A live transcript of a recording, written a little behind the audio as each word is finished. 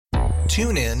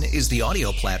TuneIn is the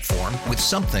audio platform with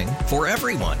something for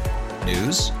everyone.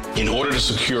 News. In order to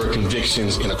secure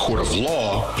convictions in a court of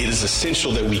law, it is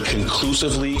essential that we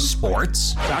conclusively.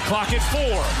 Sports. Got clock at 4.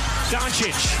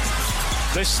 Doncic.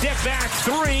 The step back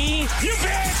 3. You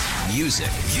bet. Music.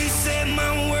 You set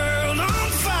my world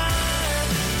on fire.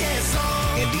 Yes,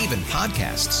 and even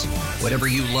podcasts. Whatever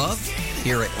you love,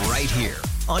 hear it right here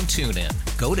on TuneIn.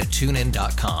 Go to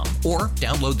TuneIn.com or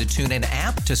download the TuneIn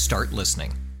app to start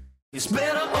listening. it's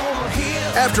better over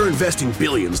here. After investing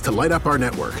billions to light up our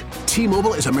network,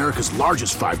 T-Mobile is America's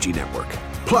largest 5G network.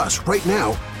 Plus, right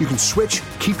now, you can switch,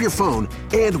 keep your phone,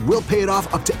 and we'll pay it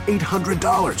off up to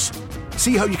 $800.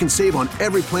 See how you can save on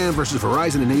every plan versus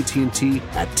Verizon and AT&T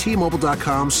at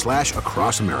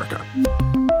T-Mobile.com/across America.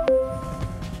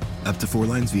 Up to 4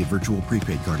 lines via virtual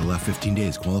prepaid card. Allow 15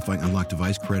 days. Qualifying unlocked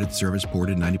device credit service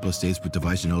ported 90+ states with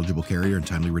device and eligible carrier and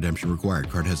timely redemption required.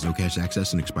 Card has no cash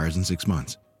access and expires in 6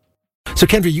 months. So,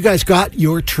 Kendra, you guys got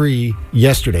your tree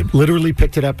yesterday. Literally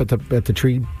picked it up at the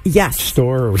tree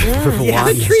store or whatever.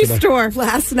 The tree store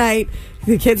last night.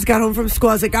 The kids got home from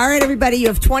school. I was like, all right, everybody, you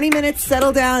have 20 minutes,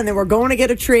 settle down, and then we're going to get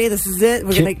a tree. This is it.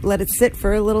 We're going to let it sit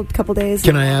for a couple days.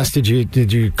 Can I ask, did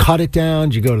you cut it down?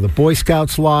 Did you go to the Boy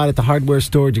Scouts lot at the hardware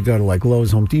store? Did you go to like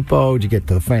Lowe's, Home Depot? Did you get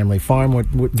to the family farm?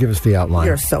 What give us the outline?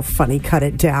 You're so funny. Cut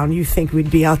it down. You think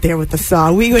we'd be out there with the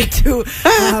saw. We went to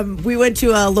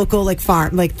a local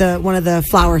farm, one of the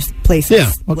flower places.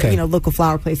 Yeah, okay. Local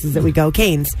flower places that we go.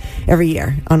 Canes every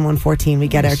year on 114. We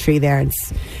get our tree there,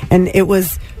 and it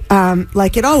was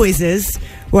like it always is,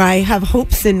 where I have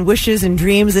hopes and wishes and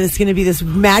dreams that it's going to be this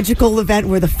magical event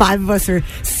where the 5 of us are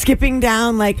skipping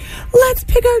down let's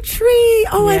pick our tree.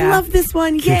 Oh, yeah. I love this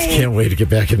one. Yay. Kids can't wait to get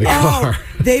back in the car.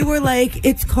 They were like,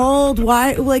 it's cold.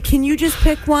 Why? Can you just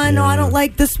pick one? Yeah. No, I don't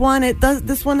like this one.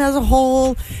 This one has a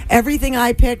hole. Everything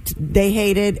I picked, they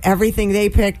hated. Everything they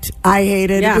picked, I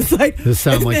hated. Yeah. It was like, does this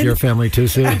sound like your family too,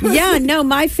 Sue? Yeah, no,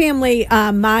 my family,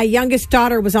 my youngest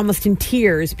daughter was almost in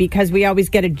tears because we always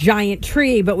get a giant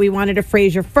tree, but we wanted a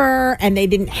Fraser fir, and they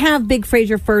didn't have big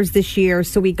Fraser firs this year,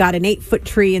 so we got an 8-foot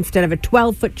tree instead of a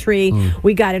 12-foot tree.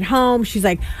 We got it home. She's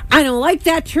like, I don't like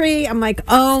that tree. I'm like,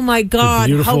 oh my God.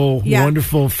 The beautiful,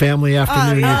 wonderful family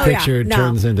afternoon you pictured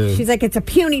turns into... She's like, it's a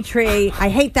puny tree. I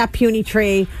hate that puny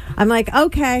tree. I'm like,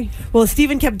 okay. Well,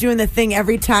 Stephen kept doing the thing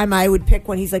every time I would pick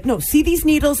one. He's like, no, see these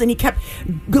needles? And he kept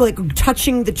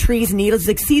touching the tree's needles. He's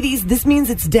like, see these? This means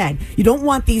it's dead. You don't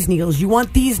want these needles. You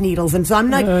want these needles. And so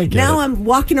I'm like, I'm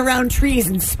walking around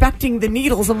trees inspecting the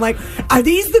needles. I'm like, are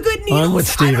these the good needles? I'm with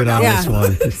Stephen on this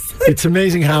one. It's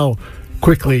amazing how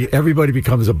quickly everybody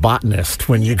becomes a botanist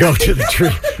when you go to the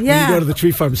tree. When you go to the tree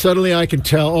farm, suddenly I can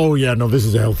tell, this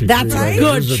is a healthy That's tree.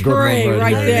 That's a good tree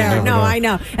right there. No, I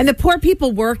know. And the poor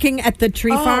people working at the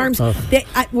tree farms, they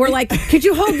were like, could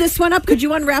you hold this one up? Could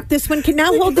you unwrap this one? Can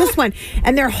now hold this one?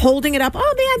 And they're holding it up.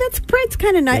 Oh, yeah, it's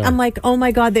kind of nice. Yeah. I'm like, oh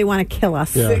my God, they want to kill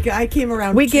us. Yeah. The guy came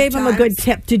around. We gave him a good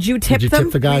tip. Did you tip them? Did you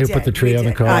tip the guy who put the tree on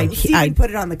the car? I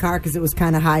put it on the car because it was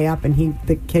kind of high up and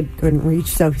the kid couldn't reach,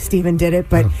 so Stephen did it.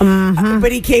 But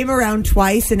but he came around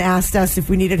twice and asked us if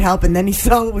we needed help, and then he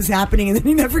saw what was happening, and then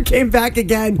he never came back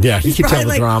again. Yeah, he could tell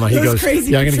the drama. He goes,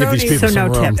 I'm going to give these people some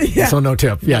room. Yeah. So no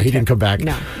tip. Yeah, he didn't come back.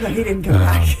 No, he didn't come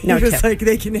back. He was like,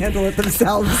 they can handle it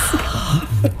themselves.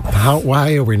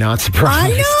 Why are we not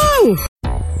surprised? I know!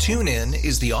 TuneIn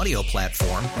is the audio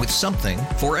platform with something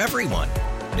for everyone.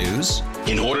 News.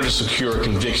 In order to secure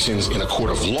convictions in a court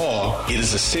of law, it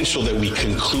is essential that we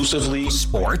conclusively.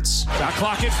 Sports. Got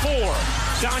clock at 4.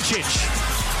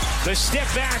 Doncic. The step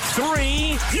back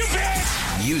 3. You bet.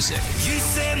 Music. You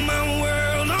set my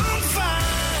world on fire.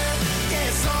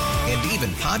 Yes, and even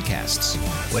podcasts.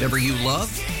 Whatever you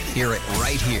love, hear it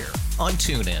right here on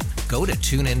TuneIn. Go to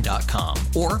TuneIn.com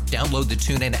or download the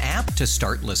TuneIn app to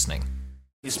start listening.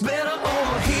 it's better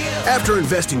over here. After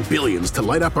investing billions to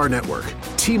light up our network,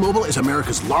 T-Mobile is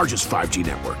America's largest 5G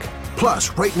network. Plus,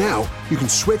 right now, you can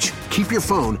switch, keep your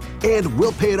phone, and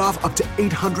we'll pay it off up to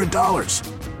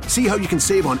 $800. See how you can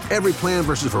save on every plan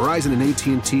versus Verizon and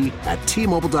AT&T at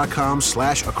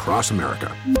T-Mobile.com/across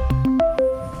America.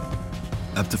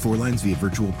 Up to 4 lines via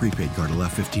virtual prepaid card. Allow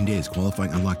 15 days.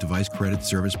 Qualifying unlocked device credit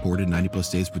service ported 90+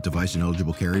 states with device and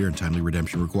eligible carrier and timely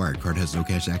redemption required. Card has no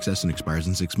cash access and expires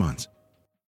in 6 months.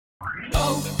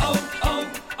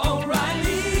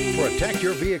 O'Reilly. Protect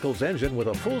your vehicle's engine with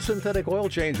a full synthetic oil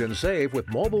change and save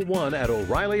with Mobile One at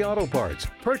O'Reilly Auto Parts.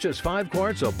 Purchase 5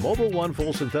 quarts of Mobile One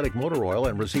full synthetic motor oil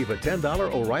and receive a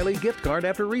 $10 O'Reilly gift card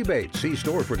after rebate. See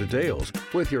store for details.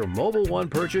 With your Mobile One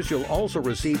purchase, you'll also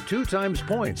receive 2 times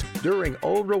points during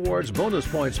O Rewards Bonus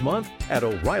Points Month at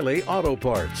O'Reilly Auto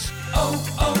Parts.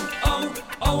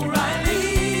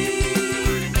 O'Reilly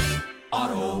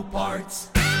Auto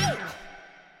Parts.